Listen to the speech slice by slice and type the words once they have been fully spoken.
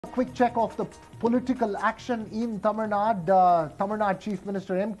Quick check of the political action in Tamil Nadu. Tamil Nadu Chief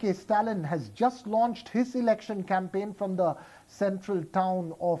Minister M.K. Stalin has just launched his election campaign from the central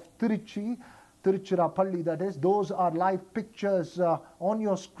town of Trichy, Tiruchirappalli that is. Those are live pictures on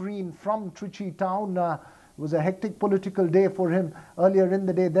your screen from Trichy town. It was a hectic political day for him earlier in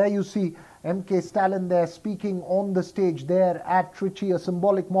the day. There you see M.K. Stalin there speaking on the stage there at Trichy, a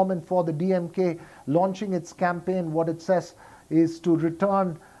symbolic moment for the DMK launching its campaign. What it says is to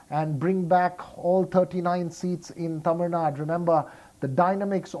return and bring back all 39 seats in Tamil Nadu. Remember, the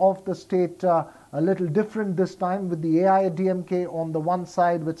dynamics of the state a little different this time, with the AIADMK on the one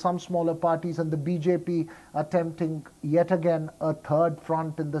side with some smaller parties, and the BJP attempting yet again a third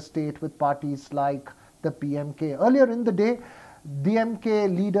front in the state with parties like the PMK. Earlier in the day,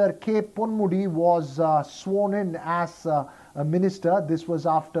 DMK leader K. Ponmudi was sworn in as a minister. This was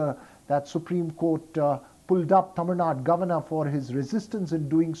after that Supreme Court pulled up Tamil Nadu governor for his resistance in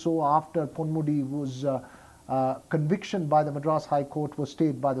doing so, after Ponmudi was conviction by the Madras High Court was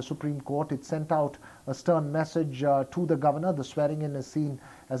stayed by the Supreme Court. It sent out a stern message to the governor. The swearing in is seen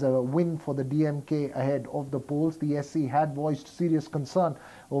as a win for the DMK ahead of the polls. The SC had voiced serious concern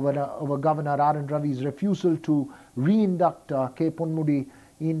over Governor R.N. Ravi's refusal to re-induct K. Ponmudi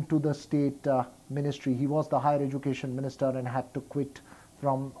into the state ministry. He was the higher education minister and had to quit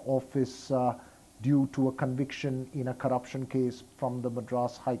from office due to a conviction in a corruption case from the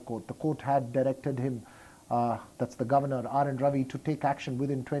Madras High Court. The court had directed him, that's the governor, R.N. Ravi, to take action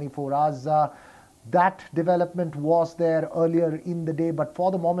within 24 hours. That development was there earlier in the day, but for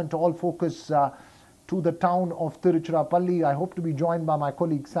the moment, all focus to the town of Tiruchirappalli. I hope to be joined by my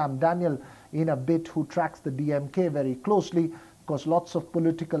colleague Sam Daniel in a bit, who tracks the DMK very closely, because lots of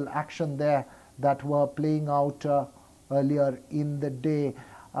political action there that were playing out earlier in the day.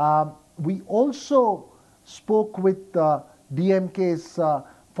 We also spoke with DMK's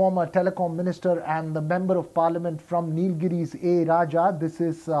former telecom minister and the member of parliament from Nilgiri's A. Raja. This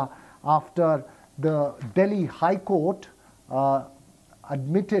is after the Delhi High Court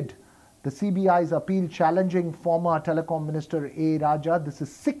admitted the CBI's appeal challenging former telecom minister A. Raja. This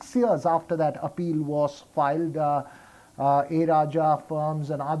is 6 years after that appeal was filed. A. Raja, firms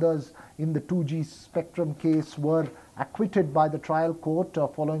and others in the 2G spectrum case were acquitted by the trial court,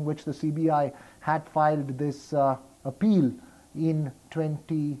 following which the CBI had filed this appeal in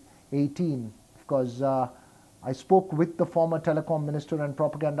 2018. Of course, I spoke with the former telecom minister and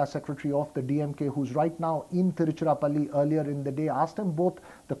propaganda secretary of the DMK, who's right now in Tiruchirappalli, earlier in the day. Asked him both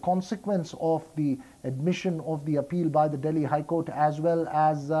the consequence of the admission of the appeal by the Delhi High Court, as well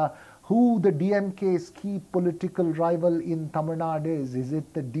as who the DMK's key political rival in Tamil Nadu is. Is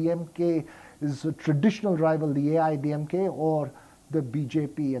it the DMK, is a traditional rival, the AIADMK, or the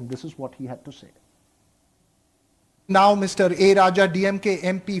BJP? And this is what he had to say. Now, Mr. A. Raja, DMK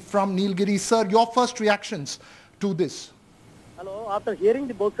MP from Nilgiri. Sir, your first reactions to this? Hello. After hearing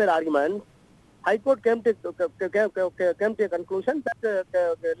the both side arguments, High Court came to a conclusion that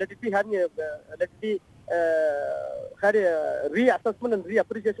let it be had a reassessment and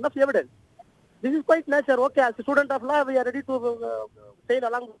reappreciation of evidence. This is quite natural. Okay, as a student of law, we are ready to sail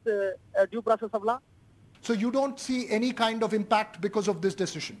along with the due process of law. So you don't see any kind of impact because of this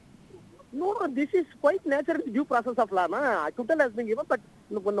decision? No, this is quite natural due process of law. Acquittal has been given, but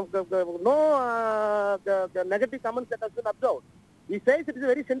no negative comments that has been observed. He says it is a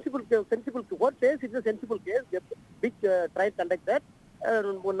very sensible court says it is a sensible case, which trial conducted. There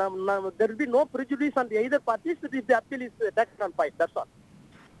will be no prejudice on either parties if the appeal is taken on fight. That's all.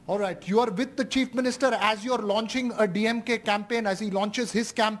 All right. You are with the Chief Minister as you are launching a DMK campaign, as he launches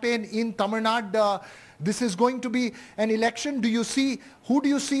his campaign in Tamil Nadu. This is going to be an election. Who do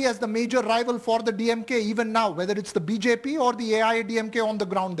you see as the major rival for the DMK even now, whether it's the BJP or the AIADMK on the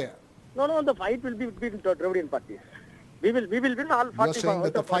ground there? No, the fight will be between Dravidian parties. We will win all 40. You are saying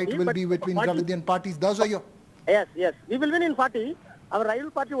that the fight will be between Dravidian parties. Those are your... Yes. We will win in 40. Our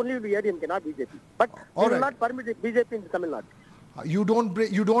rival party only will be AIADMK, not BJP. But we will not permit BJP in Tamil Nadu. You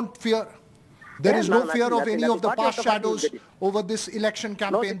don't fear... There is no fear of any of the past shadows over this election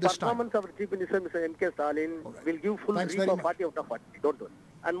campaign this time. The performance of Chief Minister Mr. M.K. Stalin will give full reap of 40 out of 40. Don't worry.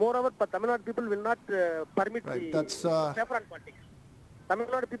 And moreover, Tamil Nadu people will not permit the saffron politics. Tamil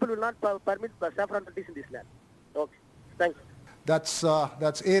Nadu people will not permit saffron politics in this land. Okay. Thanks. That's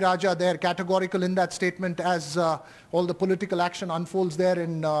A. Raja there, categorical in that statement as all the political action unfolds there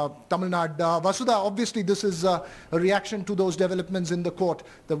in Tamil Nadu. Vasudha, obviously this is a reaction to those developments in the court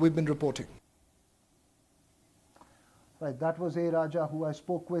that we've been reporting. Right, that was A. Raja, who I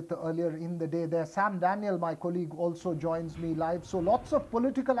spoke with earlier in the day there. Sam Daniel, my colleague, also joins me live. So lots of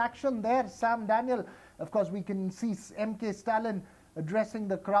political action there. Sam Daniel, of course, we can see M.K. Stalin addressing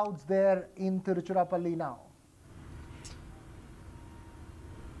the crowds there in Tiruchirappalli now.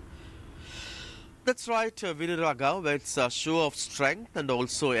 That's right, Viruraghav. It's a show of strength, and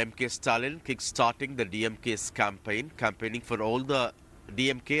also MK Stalin kick-starting the DMK's campaigning for all the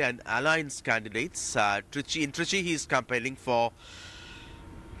DMK and alliance candidates. In Trichy, he's campaigning for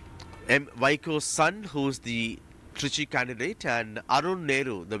Vaiko's son, who's the Trichy candidate, and Arun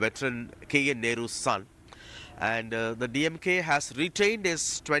Nehru, the veteran K.N. Nehru's son. And the DMK has retained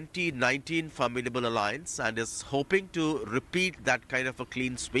its 2019 formidable alliance and is hoping to repeat that kind of a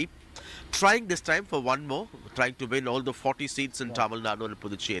clean sweep. Trying this time for one more, trying to win all the 40 seats in Tamil Nadu and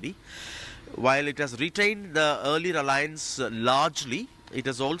Puducherry. While it has retained the earlier alliance largely, it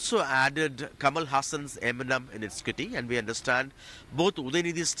has also added Kamal Hassan's emblem in its kitty, and we understand both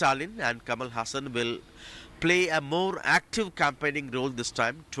Udayanidhi Stalin and Kamal Hassan will play a more active campaigning role this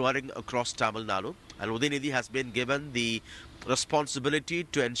time, touring across Tamil Nadu. And Udayanidhi has been given the responsibility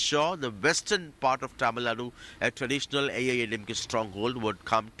to ensure the western part of Tamil Nadu, a traditional AIADMK stronghold, would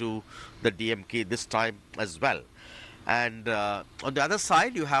come to the DMK this time as well. And on the other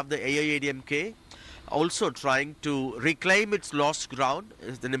side, you have the AIADMK also trying to reclaim its lost ground.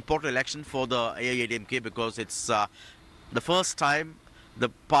 It's an important election for the AIADMK because it's the first time the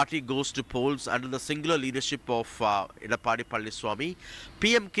party goes to polls under the singular leadership of Edappadi Palaniswamy.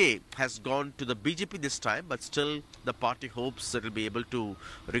 PMK has gone to the BJP this time, but still the party hopes it will be able to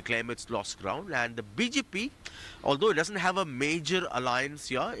reclaim its lost ground. And the BJP, although it doesn't have a major alliance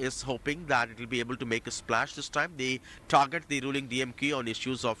here, is hoping that it will be able to make a splash this time. They target the ruling DMK on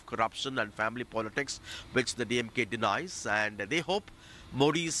issues of corruption and family politics, which the DMK denies, and they hope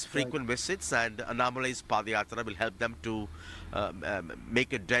Modi's frequent visits and Annamalai's Padayatra will help them to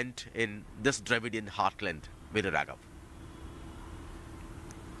make a dent in this Dravidian heartland. Viruraghav.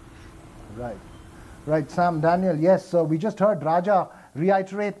 Right, Sam, Daniel. Yes, we just heard Raja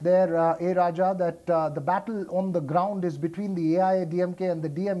reiterate there, Raja, that the battle on the ground is between the AIADMK and the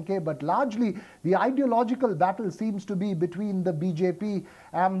DMK, but largely the ideological battle seems to be between the BJP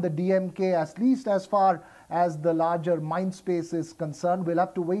and the DMK, at least as far as the larger mind space is concerned. We'll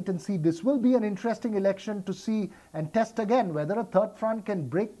have to wait and see. This will be an interesting election to see and test again whether a third front can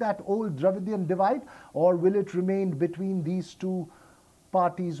break that old Dravidian divide, or will it remain between these two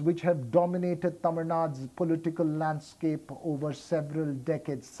parties which have dominated Tamil Nadu's political landscape over several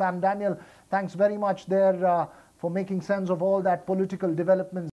decades. Sam, Daniel, thanks very much there for making sense of all that political developments.